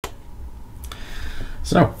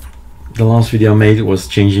So, the last video I made was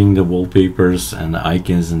changing the wallpapers and the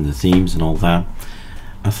icons and the themes and all that.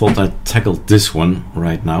 I thought I'd tackle this one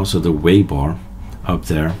right now, so the waybar up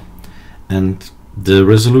there. And the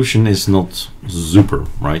resolution is not super,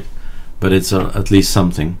 right? But it's at least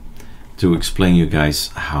something to explain you guys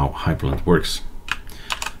how Hyprland works.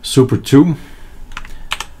 Super 2.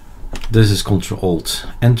 This is Ctrl Alt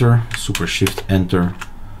Enter, Super Shift Enter,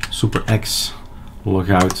 Super X, log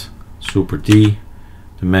out, Super D,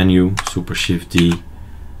 the menu, Super Shift D,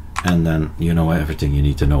 and then you know everything you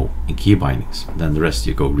need to know in key bindings. Then the rest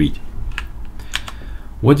you go read.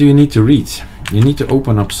 What do you need to read? You need to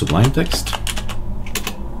open up Sublime Text.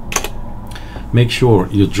 Make sure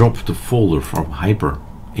you drop the folder from Hyper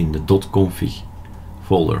in the .config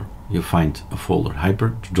folder. You find a folder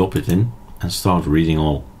Hyper, drop it in and start reading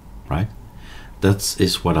all, right? That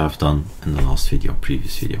is what I've done in the last video,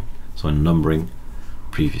 previous video. So in numbering,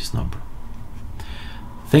 previous number.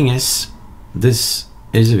 Thing is, this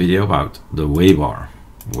is a video about the waybar.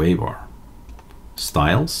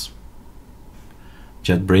 Styles,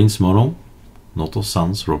 JetBrains Mono, Noto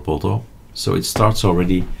Sans Roboto. So it starts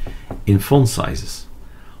already in font sizes.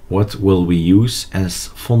 What will we use as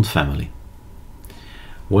font family?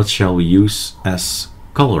 What shall we use as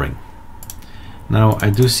coloring? Now I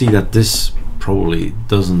do see that this probably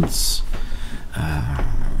doesn't,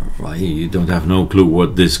 well, you don't have no clue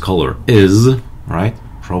what this color is, right?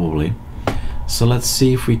 Probably. So let's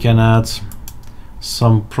see if we can add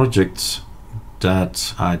some projects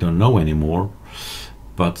that I don't know anymore,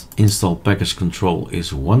 but install package control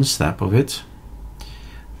is one step of it.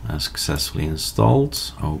 Successfully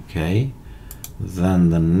installed. Okay, then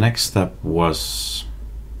the next step was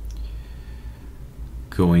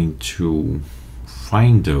going to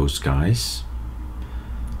find those guys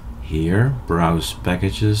here, browse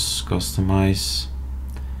packages, customize,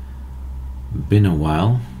 been a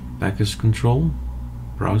while, package control,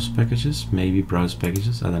 browse packages, maybe browse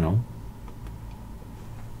packages, I don't know.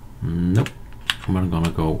 Nope, I'm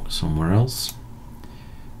gonna go somewhere else.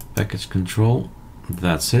 Package control,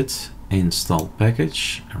 that's it. Install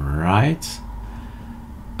package, right?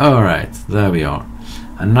 All right, there we are.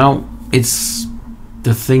 And now it's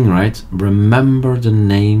the thing, right? Remember the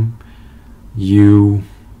name you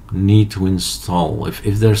need to install. If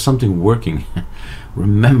there's something working,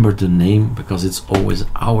 remember the name, because it's always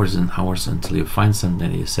hours and hours until you find something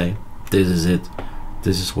and you say, this is it,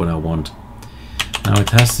 this is what I want. Now it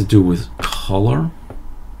has to do with color.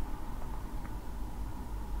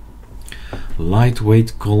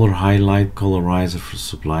 Lightweight color highlight colorizer for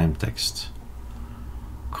Sublime Text.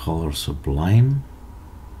 Color Sublime.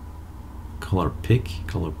 Color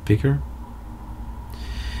picker.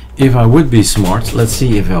 If I would be smart, let's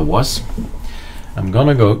see if I was. I'm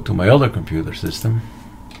gonna go to my other computer system.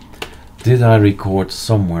 Did I record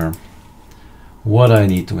somewhere what I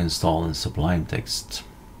need to install in Sublime Text?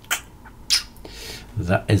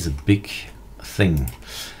 That is a big thing.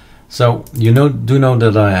 So you do know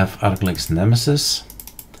that I have ArcoLinux Nemesis.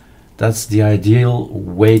 That's the ideal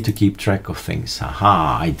way to keep track of things.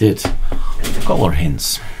 Aha, I did. Color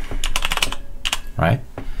hints. Right?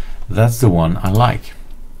 That's the one I like.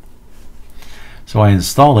 So I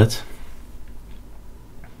install it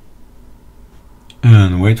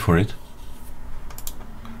and wait for it.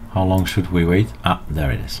 How long should we wait? Ah,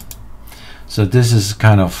 there it is. So this is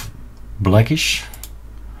kind of blackish,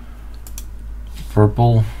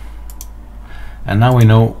 purple, and now we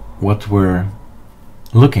know what we're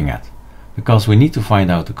looking at, because we need to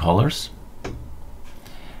find out the colors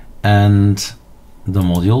and the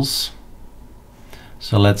modules.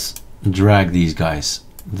 So let's drag these guys,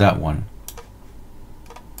 that one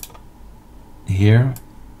here.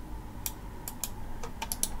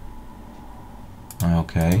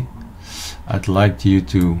 Okay, I'd like you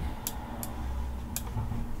to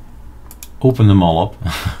open them all up.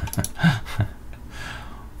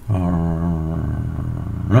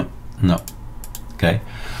 No. Okay,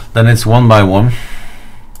 then it's one by one.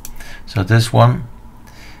 So this one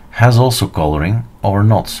has also coloring or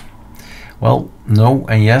not. Well, no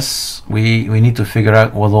and yes, we need to figure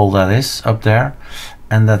out what all that is up there,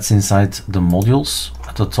 and that's inside the modules.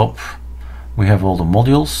 At the top we have all the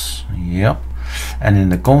modules, yep, and in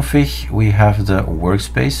the config we have the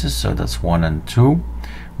workspaces, so that's 1 and 2.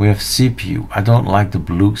 We have CPU. I don't like the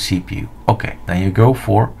blue CPU. Okay, then you go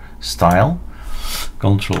for style,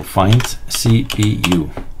 Control find CPU,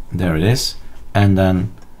 there it is, and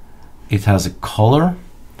then it has a color,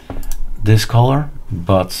 this color,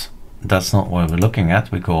 but that's not what we're looking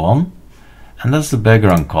at. We go on, and that's the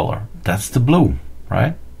background color. That's the blue,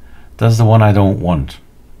 right? That's the one I don't want.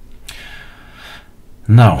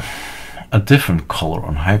 Now, a different color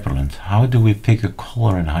on Hyprland. How do we pick a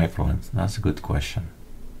color in Hyprland? That's a good question.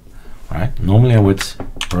 Right? Normally I would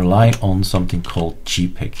rely on something called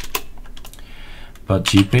gpick. But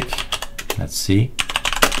gpick, let's see,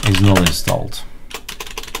 is not installed.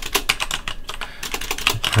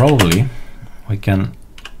 Probably we can,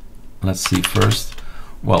 let's see first,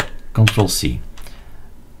 well, Control C.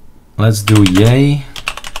 Let's do yay,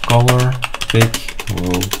 color, pick,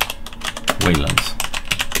 Wayland,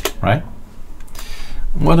 right?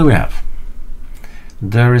 What do we have?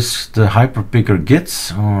 There is the hyperpicker git,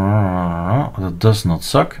 that does not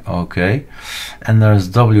suck, okay. And there's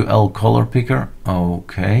WL color picker,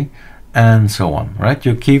 okay. And so on, right?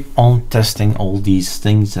 You keep on testing all these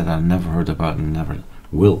things that I never heard about and never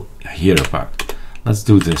will hear about. Let's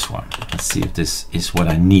do this one. Let's see if this is what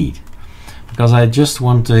I need. Because I just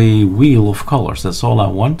want a wheel of colors, that's all I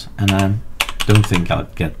want, and I don't think I'll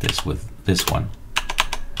get this with this one.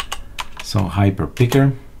 So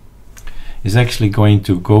hyperpicker is actually going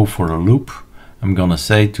to go for a loop. I'm gonna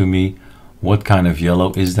say to me, what kind of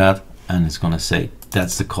yellow is that? And it's gonna say,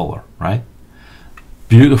 that's the color, right?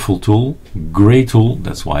 Beautiful tool, great tool,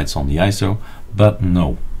 that's why it's on the ISO, but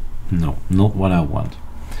no, not what I want.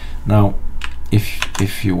 Now,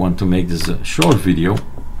 if you want to make this a short video,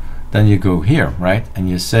 then you go here, right? And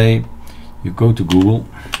you say, you go to Google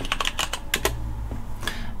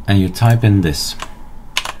and you type in this.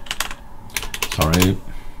 Sorry,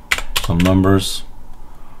 some numbers,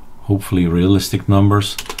 hopefully realistic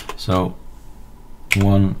numbers. So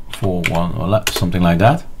 141 or something like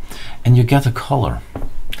that. And you get a color.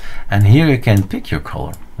 And here you can pick your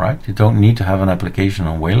color, right? You don't need to have an application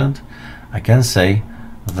on Wayland. I can say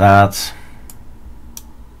that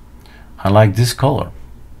I like this color.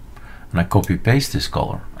 And I copy paste this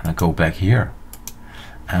color and I go back here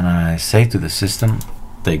and I say to the system,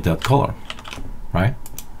 take that color, right?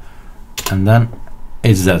 And then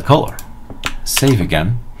it's that color. Save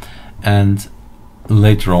again, and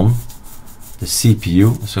later on the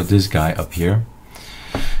CPU, so this guy up here,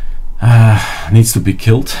 needs to be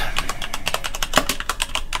killed.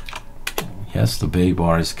 Yes, the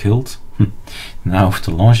waybar is killed. Now I have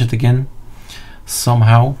to launch it again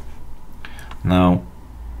somehow. Now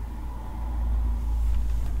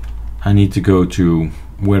I need to go to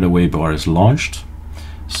where the waybar is launched.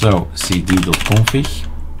 So cd.config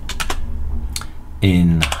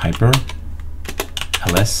in hyper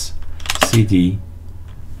ls cd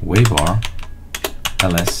waybar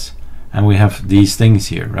ls, and we have these things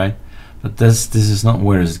here, right? But this is not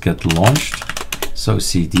where it gets launched. So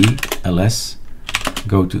cd ls,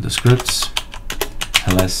 go to the scripts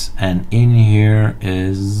ls, and in here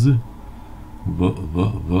is not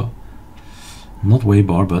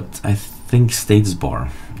waybar, but I think status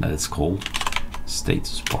bar, that it's called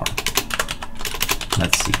status bar.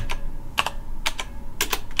 Let's see.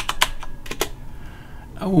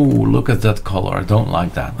 Oh, look at that color. I don't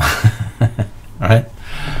like that. Right?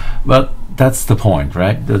 But that's the point,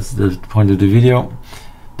 right? That's the point of the video.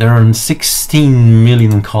 There are 16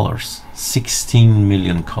 million colors. 16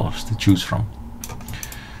 million colors to choose from.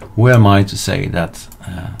 Who am I to say that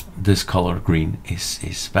this color green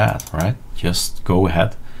is bad, right? Just go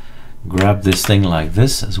ahead, grab this thing like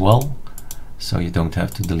this as well, so you don't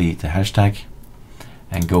have to delete the hashtag,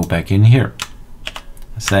 and go back in here.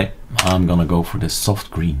 Say, I'm gonna go for this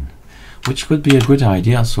soft green, which could be a good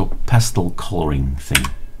idea, so pastel coloring thing.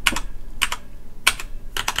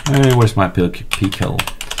 Hey, where's my PKL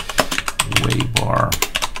waybar?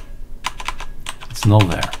 It's not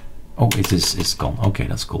there. Oh, it's gone. Okay,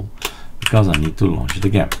 that's cool, because I need to launch it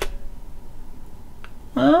again.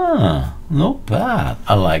 Ah, not bad.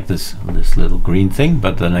 I like this little green thing,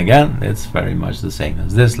 but then again, it's very much the same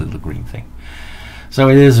as this little green thing. So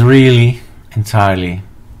it is really entirely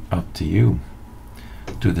up to you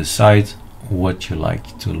to decide what you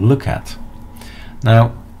like to look at.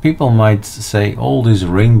 Now, people might say all these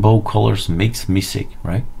rainbow colors makes me sick,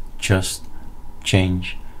 right? Just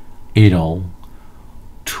change it all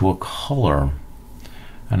to a color.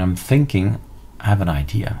 And I'm thinking, I have an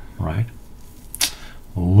idea, right?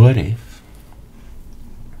 What if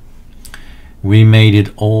we made it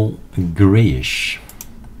all grayish,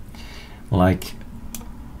 like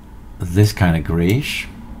this kind of grayish?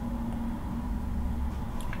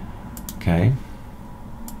 Okay,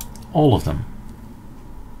 all of them,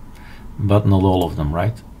 but not all of them,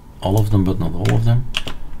 right? All of them, but not all of them.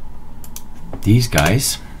 These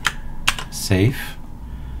guys, save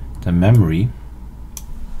the memory.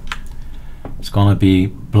 It's gonna be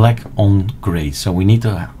black on gray, so we need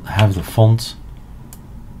to have the font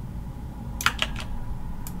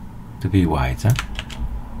to be white, eh?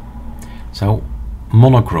 So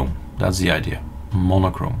monochrome, That's the idea.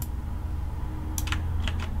 Monochrome.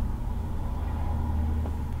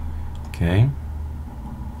 Okay.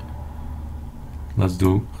 Let's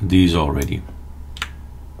do these already.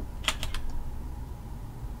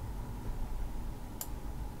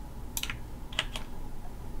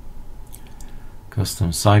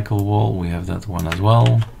 Custom cycle wall, we have that one as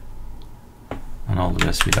well. And all the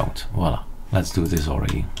rest we don't. Voila. Let's do this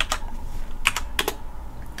already.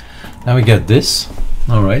 Now we get this.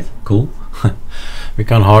 All right, cool. We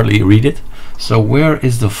can hardly read it. So where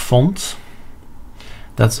is the font?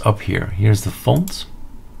 That's up here. Here's the font.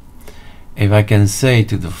 If I can say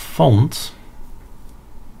to the font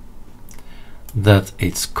that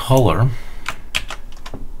its color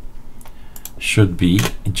should be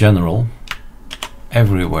general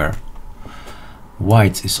everywhere.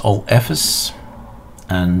 White is all FS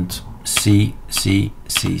and C, C,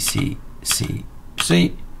 C, C, C,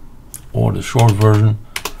 C, or the short version,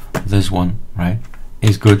 this one, right,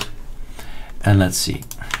 is good. And let's see.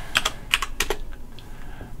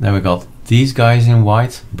 Then we got these guys in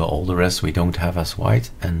white, but all the rest we don't have as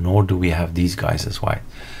white, and nor do we have these guys as white.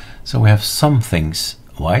 So we have some things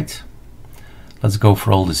white. Let's go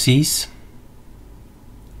for all the C's.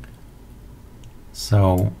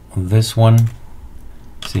 So this one,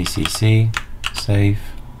 C, C, C, save.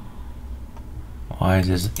 Why is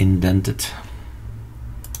this indented?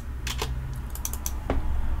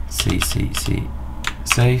 C, C, C,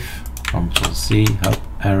 save. Ctrl C, up,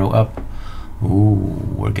 arrow up. Ooh,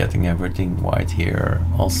 we're getting everything white here.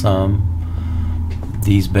 Awesome.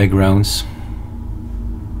 These backgrounds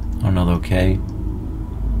are not okay.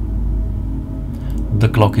 The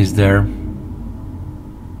clock is there.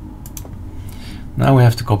 Now we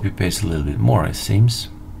have to copy paste a little bit more, it seems.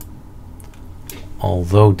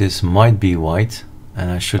 Although this might be white,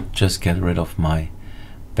 and I should just get rid of my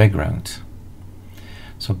background.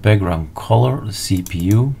 So background color, the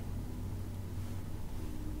CPU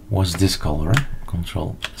was this color.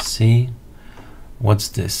 Control C. What's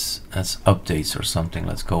this? That's updates or something.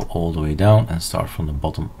 Let's go all the way down and start from the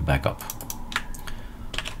bottom back up.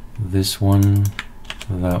 This one,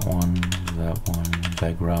 that one,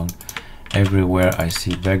 background. Everywhere I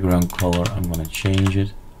see background color, I'm gonna change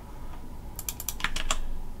it.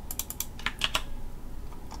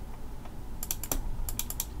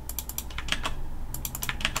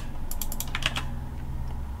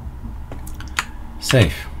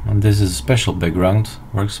 Save. And this is a special background.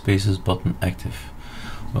 Workspaces button active.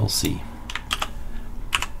 We'll see.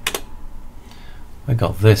 I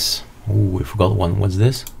got this. Oh, we forgot one. What's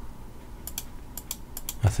this?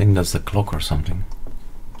 I think that's the clock or something.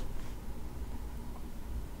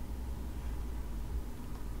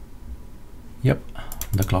 Yep,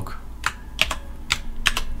 the clock.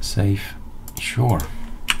 Save. Sure.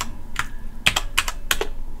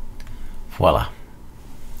 Voila.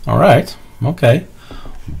 All right. Okay.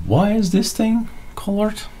 Why is this thing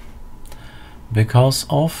colored? Because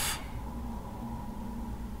of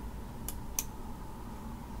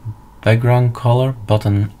background color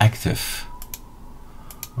button active.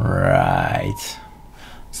 Right.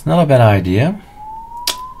 It's not a bad idea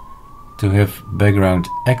to have background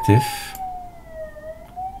active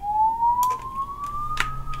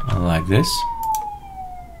like this.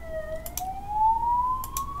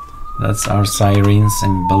 That's our sirens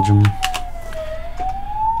in Belgium,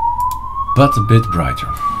 but a bit brighter.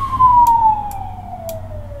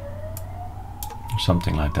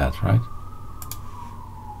 Something like that, right?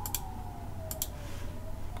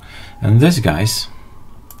 And this, guys,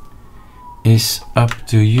 is up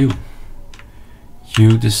to you.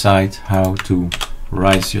 You decide how to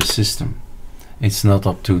rise your system. It's not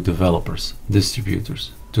up to developers,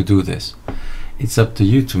 distributors to do this. It's up to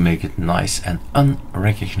you to make it nice and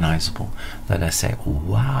unrecognizable, that I say,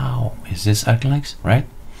 wow, is this ArcoLinux, right?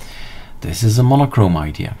 This is a monochrome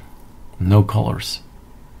idea, no colors.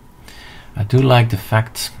 I do like the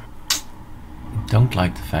fact, don't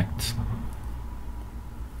like the fact,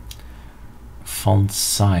 font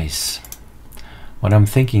size. What I'm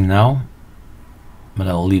thinking now, but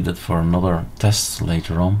I'll leave that for another test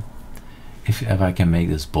later on, if I can make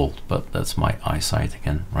this bold, but that's my eyesight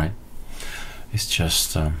again, right? It's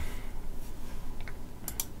just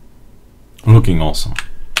looking awesome,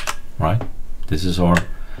 right? This is our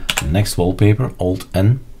next wallpaper,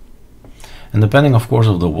 Alt-N. And depending, of course,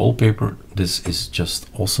 of the wallpaper, this is just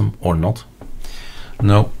awesome or not.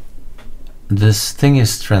 No, this thing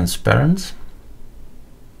is transparent.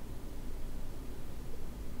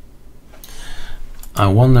 I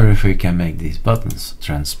wonder if we can make these buttons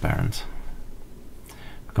transparent,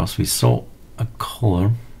 because we saw a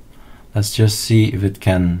color. Let's just see if it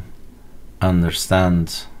can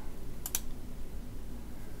understand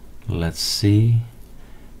Let's see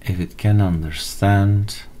if it can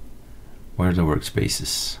understand where the workspace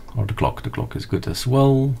is, or the clock. The clock is good as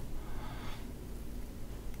well.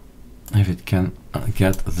 If it can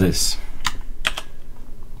get this.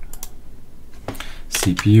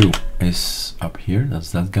 CPU is up here,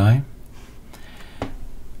 that's that guy.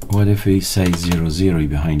 What if we say 00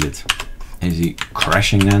 behind it? Is he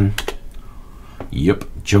crashing then? Yep,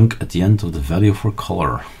 junk at the end of the value for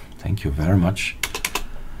color. Thank you very much.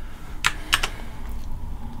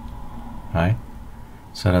 Right,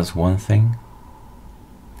 so that's one thing.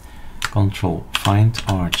 Control find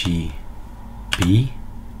RGB,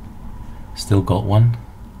 still got one.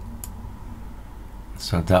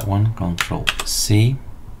 So that one, Control C.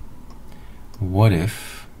 What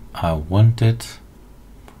if I wanted,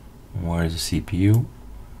 where is the CPU?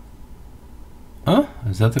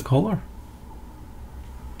 Is that the color?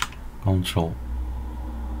 Control,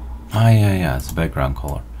 yeah, it's background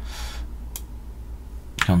color.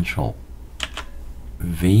 Control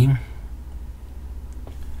V,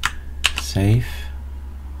 save.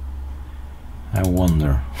 I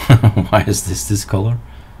wonder why is this color?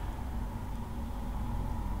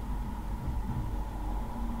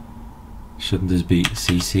 Shouldn't this be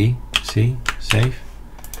CC? C, save.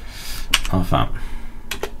 Enfin,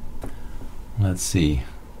 let's see.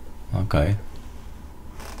 Okay,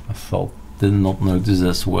 I did not notice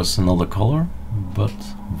this was another color, but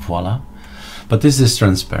voila. But this is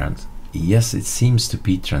transparent. Yes, it seems to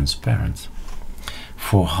be transparent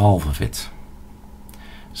for half of it.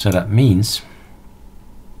 So that means,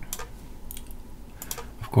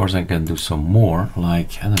 of course, I can do some more,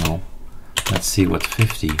 like, I don't know, let's see what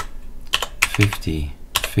 50, 50,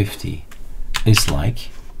 50 is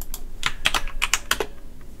like.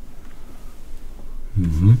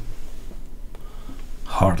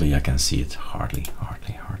 Hardly I can see it, hardly.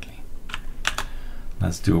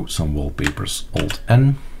 Let's do some wallpapers, Alt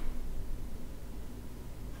N.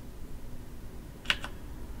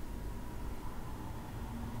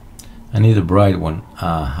 I need a bright one.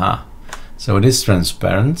 Aha. So it is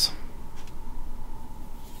transparent.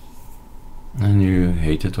 And you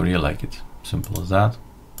hate it or you like it. Simple as that.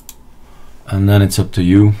 And then it's up to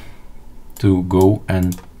you to go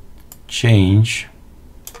and change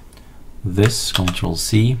this, Control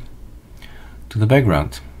C, to the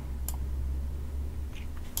background.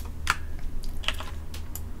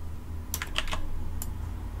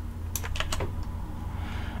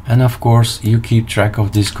 And of course you keep track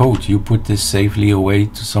of this code. You put this safely away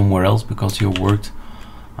to somewhere else because you worked,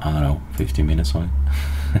 I don't know, 50 minutes on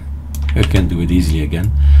it. You can do it easily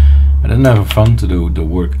again. But it's never fun to do the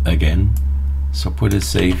work again. So put it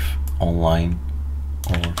safe online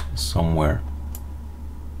or somewhere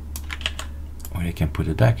where you can put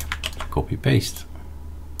it back. Copy paste.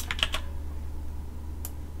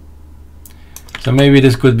 So maybe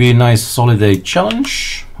this could be a nice holiday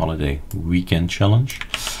challenge, holiday weekend challenge.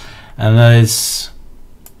 And that is,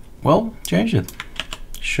 well, change it.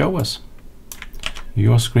 Show us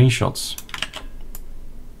your screenshots.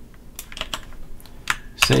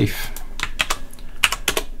 Save.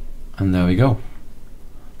 And there we go.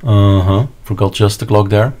 Forgot just the clock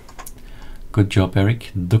there. Good job,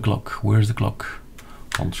 Eric. The clock. Where's the clock?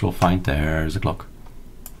 Control find, there's the clock.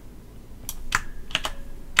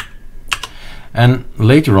 And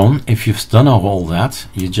later on, if you've done all that,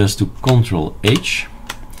 you just do Control H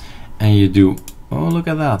and you do, oh, look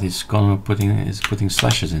at that, it's putting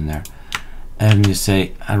slashes in there. And you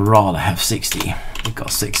say, I'd rather have 60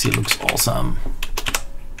 because 60 looks awesome.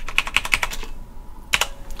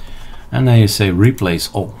 And then you say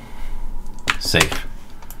replace all. Save.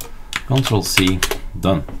 Control C,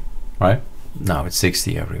 done. Right? Now it's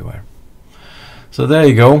 60 everywhere. So there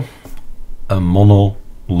you go. A mono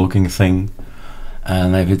looking thing.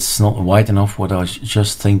 And if it's not white enough, what I was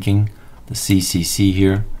just thinking, the CCC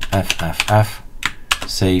here, FFF,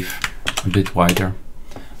 save, a bit wider,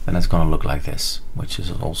 then it's gonna look like this, which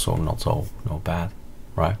is also not bad,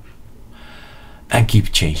 right? And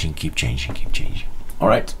keep changing. All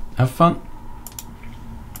right, have fun.